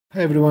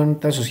Hi everyone,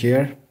 Tassos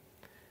here,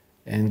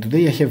 and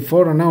today I have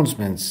 4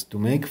 announcements to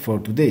make for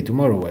today,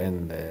 tomorrow,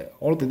 and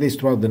all the days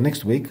throughout the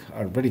next week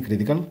are very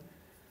critical.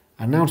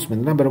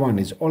 Announcement number 1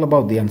 is all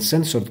about the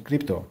Uncensored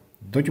crypto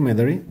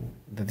documentary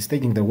that is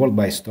taking the world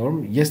by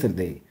storm.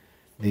 Yesterday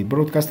they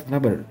broadcasted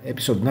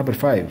episode number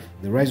 5,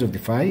 The Rise of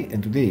DeFi,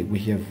 and today we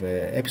have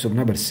episode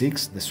number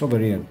 6, The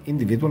Sovereign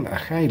Individual. I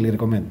highly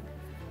recommend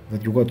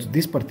that you watch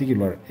this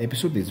particular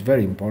episode, it's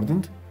very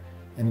important.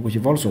 And we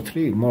have also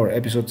 3 more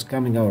episodes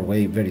coming our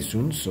way very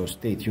soon, so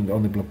stay tuned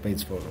on the blog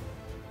page for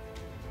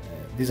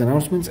these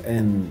announcements.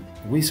 And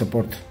we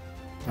support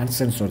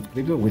Uncensored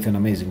Crypto with an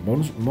amazing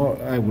bonus.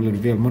 I will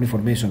reveal more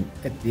information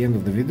at the end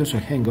of the video, so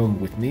hang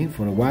on with me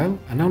for a while.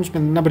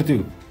 Announcement number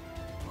 2.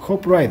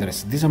 Hope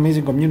Riders, this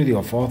amazing community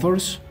of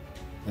authors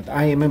that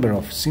I am a member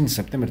of since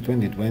September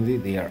 2020,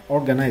 they are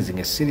organizing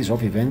a series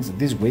of events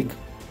this week.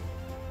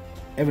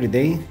 Every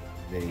day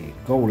they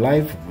go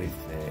live with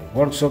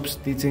workshops,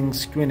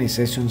 teachings, Q&A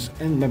sessions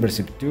and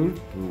membership tour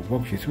to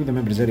walk you through the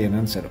members area and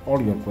answer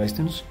all your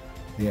questions.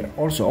 They are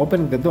also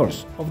opening the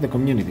doors of the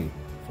community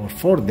for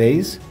 4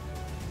 days,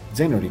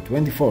 January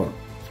 24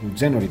 through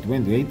January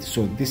 28,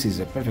 so this is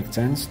a perfect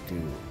chance to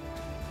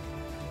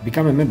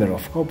become a member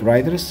of Hope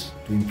Riders,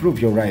 to improve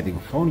your writing,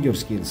 hone your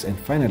skills and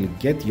finally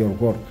get your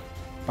work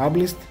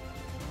published.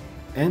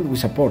 And we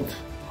support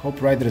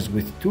Hope Riders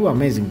with 2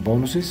 amazing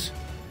bonuses.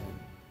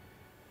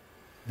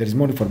 There is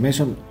more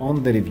information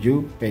on the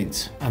review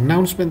page.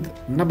 Announcement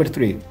number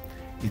 3.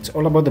 It's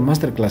all about the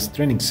masterclass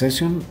training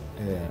session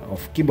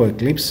of Kibo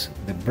Eclispe,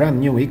 the brand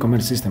new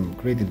e-commerce system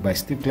created by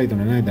Steve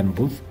Clayton and Aidan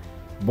Booth.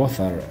 Both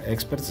are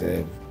experts,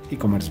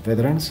 e-commerce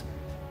veterans,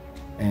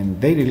 and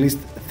they released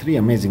 3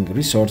 amazing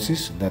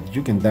resources that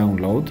you can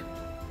download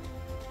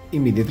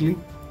immediately.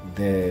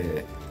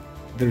 There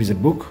is an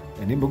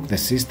ebook, The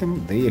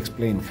System. They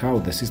explain how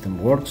the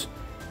system works.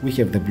 We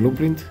have the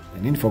blueprint,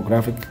 an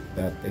infographic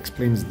that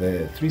explains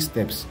the 3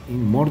 steps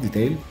in more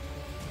detail,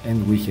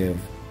 and we have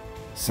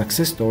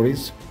success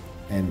stories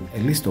and a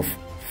list of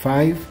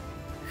 5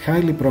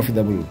 highly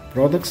profitable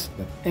products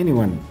that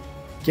anyone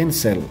can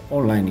sell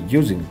online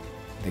using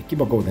the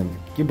Kibo code and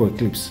Kibo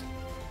Eclispe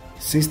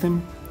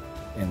system.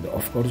 And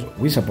of course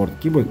we support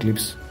Kibo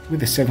Eclispe with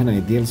the 7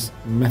 ideals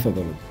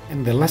methodology.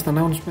 And the last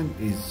announcement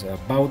is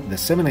about the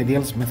 7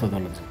 ideals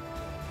methodology,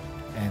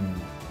 and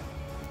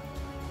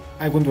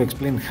I want to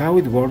explain how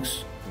it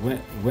works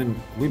when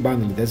we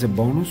bundle it as a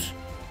bonus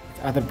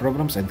with other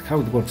programs, and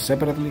how it works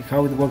separately,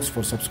 how it works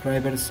for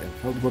subscribers and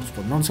how it works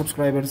for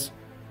non-subscribers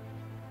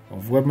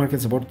of web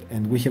market support.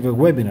 And we have a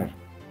webinar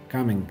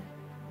coming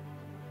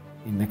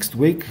in next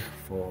week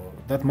for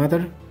that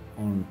matter,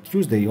 on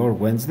Tuesday or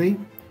Wednesday,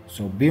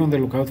 so be on the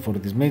lookout for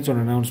this major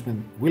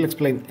announcement. We'll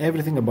explain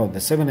everything about the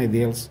 7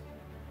 ideals.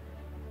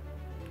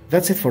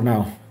 That's it for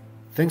now.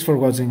 Thanks for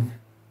watching.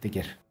 Take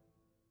care.